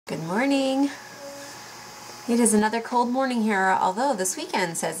Good morning. It is another cold morning here, although this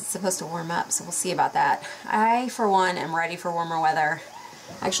weekend says it's supposed to warm up, so we'll see about that. I, for one, am ready for warmer weather.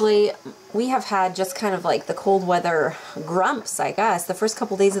 Actually, we have had just kind of like the cold weather grumps, I guess. The first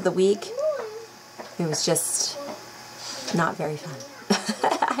couple days of the week, it was just not very fun.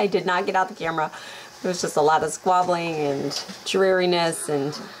 I did not get out the camera. It was just a lot of squabbling and dreariness,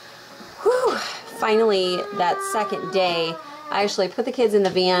 and whew, finally, that second day, I actually put the kids in the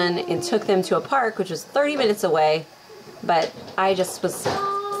van and took them to a park, which was 30 minutes away, but I just was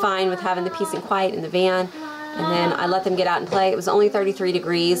fine with having the peace and quiet in the van, and then I let them get out and play. It was only 33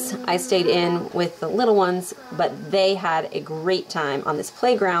 degrees. I stayed in with the little ones, but they had a great time on this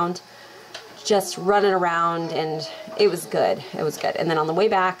playground, just running around, and it was good. It was good. And then on the way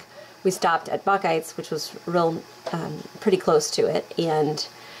back, we stopped at Buckeyes, which was real, pretty close to it, and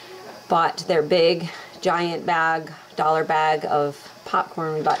bought their big, giant bag, dollar bag of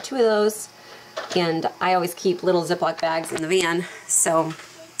popcorn. We bought 2 of those, and I always keep little Ziploc bags in the van, so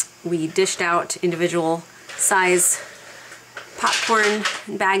we dished out individual size popcorn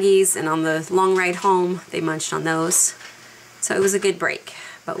baggies, and on the long ride home they munched on those. So it was a good break,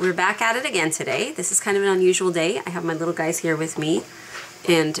 but we're back at it again today. This is kind of an unusual day. I have my little guys here with me,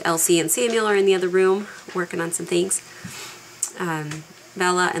 and Elsie and Samuel are in the other room working on some things.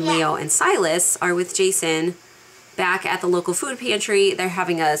 Bella and Leo and Silas are with Jason back at the local food pantry. They're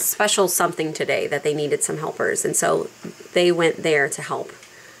having a special something today that they needed some helpers, and so they went there to help.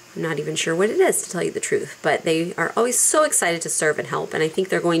 I'm not even sure what it is, to tell you the truth, but they are always so excited to serve and help, and I think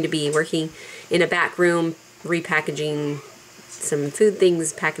they're going to be working in a back room repackaging some food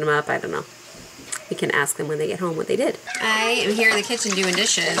things, packing them up. I don't know. We can ask them when they get home what they did. I am here in the kitchen doing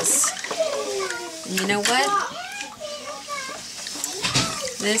dishes. And you know what?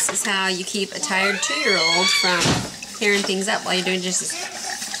 This is how you keep a tired 2-year-old from tearing things up while you're doing dishes.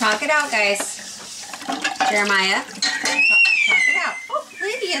 Talk it out, guys. Jeremiah, talk it out. Oh,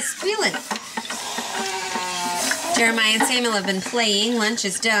 Lydia's squealing. Jeremiah and Samuel have been playing. Lunch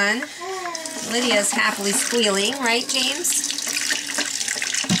is done. Lydia's happily squealing, right, James?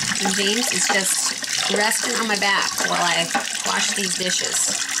 And James is just resting on my back while I wash these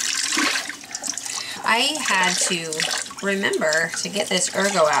dishes. I had to remember to get this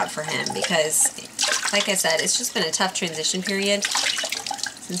ergo out for him because, like I said, it's just been a tough transition period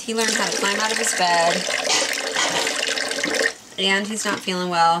since he learned how to climb out of his bed, and he's not feeling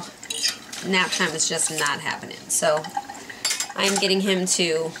well. Nap time is just not happening, so I'm getting him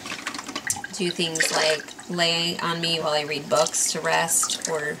to do things like lay on me while I read books to rest,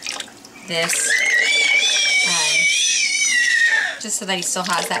 or this, just so that he still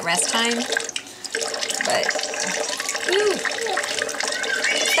has that rest time. But whew,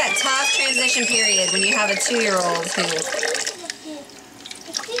 it's that tough transition period when you have a 2-year-old who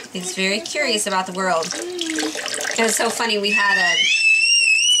is very curious about the world. It was so funny. We have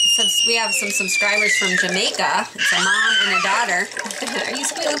some subscribers from Jamaica. It's a mom and a daughter. Are you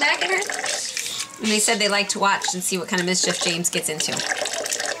squealing back at her? And they said they like to watch and see what kind of mischief James gets into.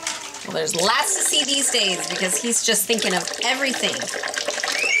 Well, there's lots to see these days because he's just thinking of everything.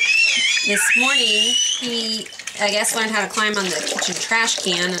 This morning, he, I guess, learned how to climb on the kitchen trash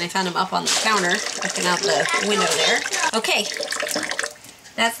can, and I found him up on the counter, looking out the window there. Okay,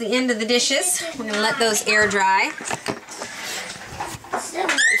 that's the end of the dishes. We're going to let those air dry.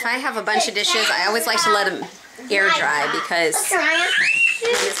 If I have a bunch of dishes, I always like to let them air dry because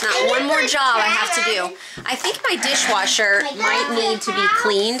it's not one more job I have to do. I think my dishwasher might need to be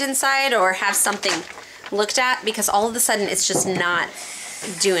cleaned inside or have something looked at because all of a sudden it's just not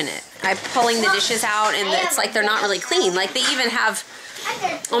doing it. I'm pulling the dishes out and it's like they're not really clean. Like they even have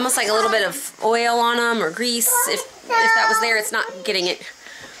almost like a little bit of oil on them or grease. If that was there, it's not getting it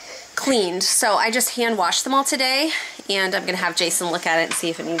cleaned. So I just hand washed them all today, and I'm gonna have Jason look at it and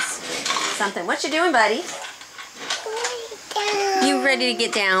see if it needs something. What you doing, buddy? You ready to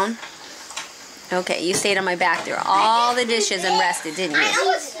get down? Okay, you stayed on my back through all the dishes and rested, didn't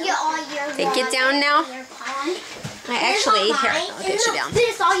you? Okay, get down now. I actually, here, I'll get you down.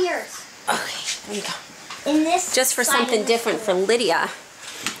 This is all yours. Okay, there you go. In this just for something different for Lydia,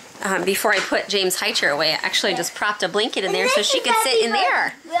 before I put James' high chair away, I actually just propped a blanket in there so she could sit in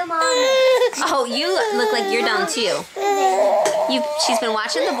there. Oh, you look like you're down too. She's been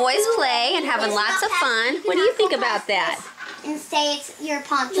watching the boys play and having lots of fun. What do you think about that? And say it's your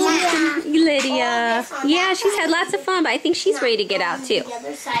poncho. Lydia. Yeah, she's had lots of fun, but I think she's ready to get out too. The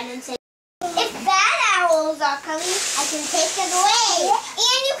other side and say, if bad owls are coming, I can take it away.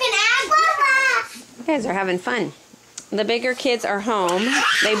 And you can add Baba. You guys are having fun. The bigger kids are home.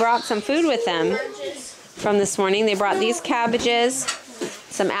 They brought some food with them from this morning. They brought these cabbages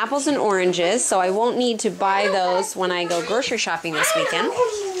some apples and oranges, so I won't need to buy those when I go grocery shopping this weekend.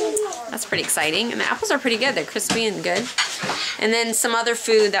 That's pretty exciting. And the apples are pretty good. They're crispy and good. And then some other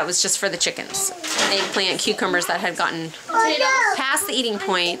food that was just for the chickens. Eggplant, cucumbers that had gotten past the eating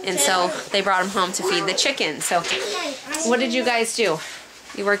point, and so they brought them home to feed the chickens. So what did you guys do?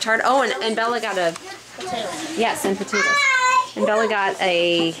 You worked hard? Oh, and Bella got a... Yes, and potatoes. And Bella got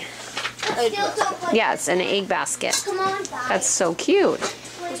a... Yes, an egg basket. That's so cute.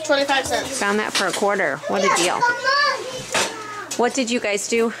 It's 25 cents. Found that for $1. What a deal. What did you guys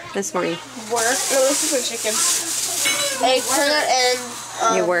do this morning? Work. No, this is for chicken. Eggplant and...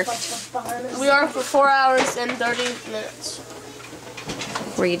 You worked? We are for 4 hours and 30 minutes.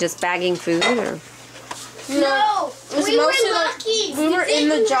 Were you just bagging food, or? No, we were mostly lucky. We were in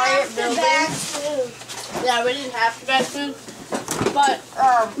the giant building. Yeah, we didn't have to bag food. But,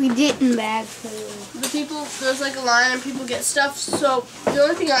 we didn't bag food. the people, there's like a line and people get stuff. So, the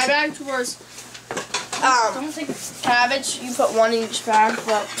only thing I bagged was, cabbage. You put one in each bag,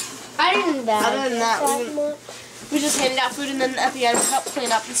 but I didn't bag. other than that, we just handed out food, and then at the end we helped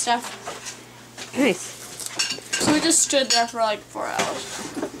clean up and stuff. Nice. So we just stood there for like 4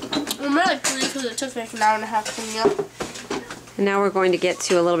 hours. We were like 3 because it took like an hour and a half cleaning up. And now we're going to get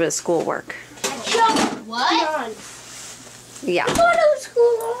to a little bit of schoolwork. What? Yeah. I thought it was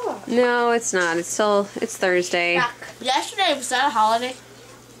school off. No, it's not. It's Thursday. Yesterday, was that a holiday?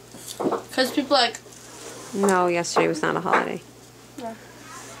 Because people like... No, yesterday was not a holiday. Yeah.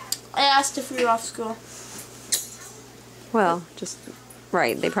 I asked if we were off school. Well, just...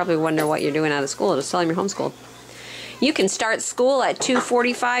 Right. They probably wonder what you're doing out of school. Just tell them you're homeschooled. You can start school at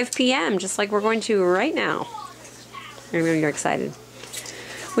 2:45 p.m. just like we're going to right now. I remember you're excited.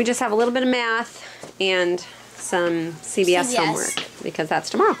 We just have a little bit of math and some CBS homework because that's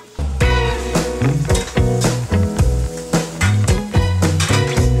tomorrow.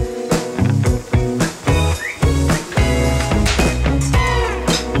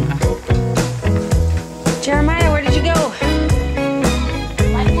 Jeremiah, where did you go?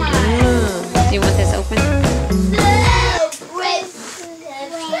 Do you want this open?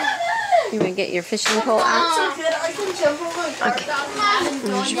 You want to get your fishing pole out? So good, I can jump over a guard dog.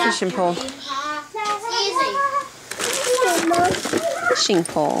 Where's your fishing pole? Fishing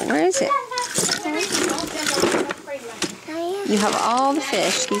pole. Where is it? You have all the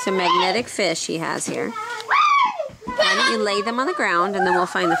fish. These are magnetic fish he has here. Why don't you lay them on the ground and then we'll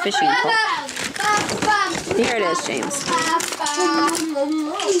find the fishing pole. Here it is, James.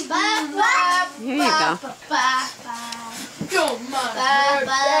 Here you go.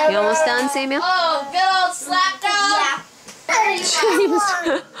 You almost done, Samuel? Oh, good old slap dog. James.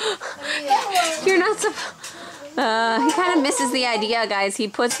 You're not supposed... he kind of misses the idea, guys. He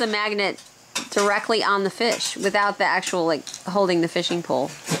puts the magnet directly on the fish without the actual, like, holding the fishing pole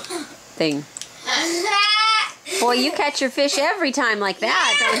thing. Boy, you catch your fish every time like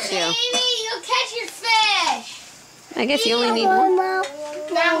that, don't you? Baby, you'll catch your fish. I guess you only need one.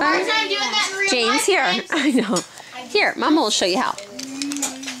 Now, we're not doing that in real James, life, here. guys. I know. Here, Mama will show you how.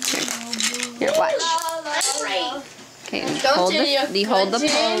 Here, watch. Okay, you hold the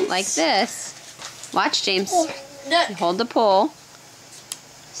pole like this. Watch, James. You hold the pole.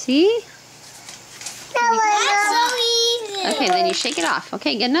 See? That's so easy. Okay, then you shake it off.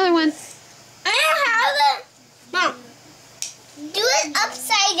 Okay, get another one. I don't have it. Mom, do it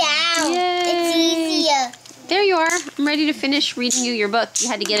upside down. Yay. It's easier. There you are. I'm ready to finish reading you your book. You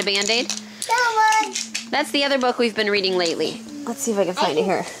had to get a Band-Aid? That's the other book we've been reading lately. Let's see if I can find it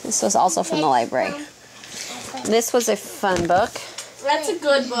here. This was also from the library. This was a fun book. That's a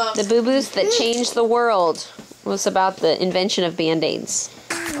good book. The Boo-Boos That Changed the World was about the invention of Band-Aids.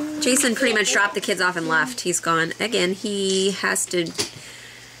 Jason pretty much dropped the kids off and left. He's gone. Again, he's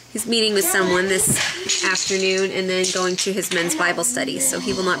meeting with someone this afternoon and then going to his men's Bible study. So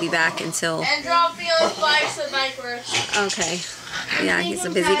he will not be back until... And drop me on bikes and bike rides. Okay. Yeah, he's a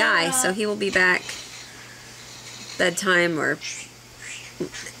busy guy. So he will be back bedtime or...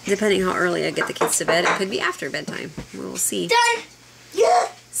 Depending how early I get the kids to bed, it could be after bedtime. We'll see.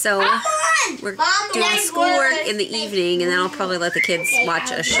 So we're doing schoolwork in the evening, and then I'll probably let the kids watch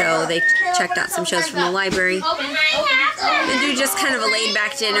a show. They checked out some shows from the library. And do just kind of a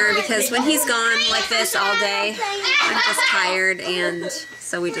laid-back dinner, because when he's gone like this all day, I'm just tired, and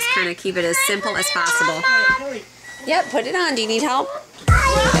so we just kind of keep it as simple as possible. Yep, put it on. Do you need help?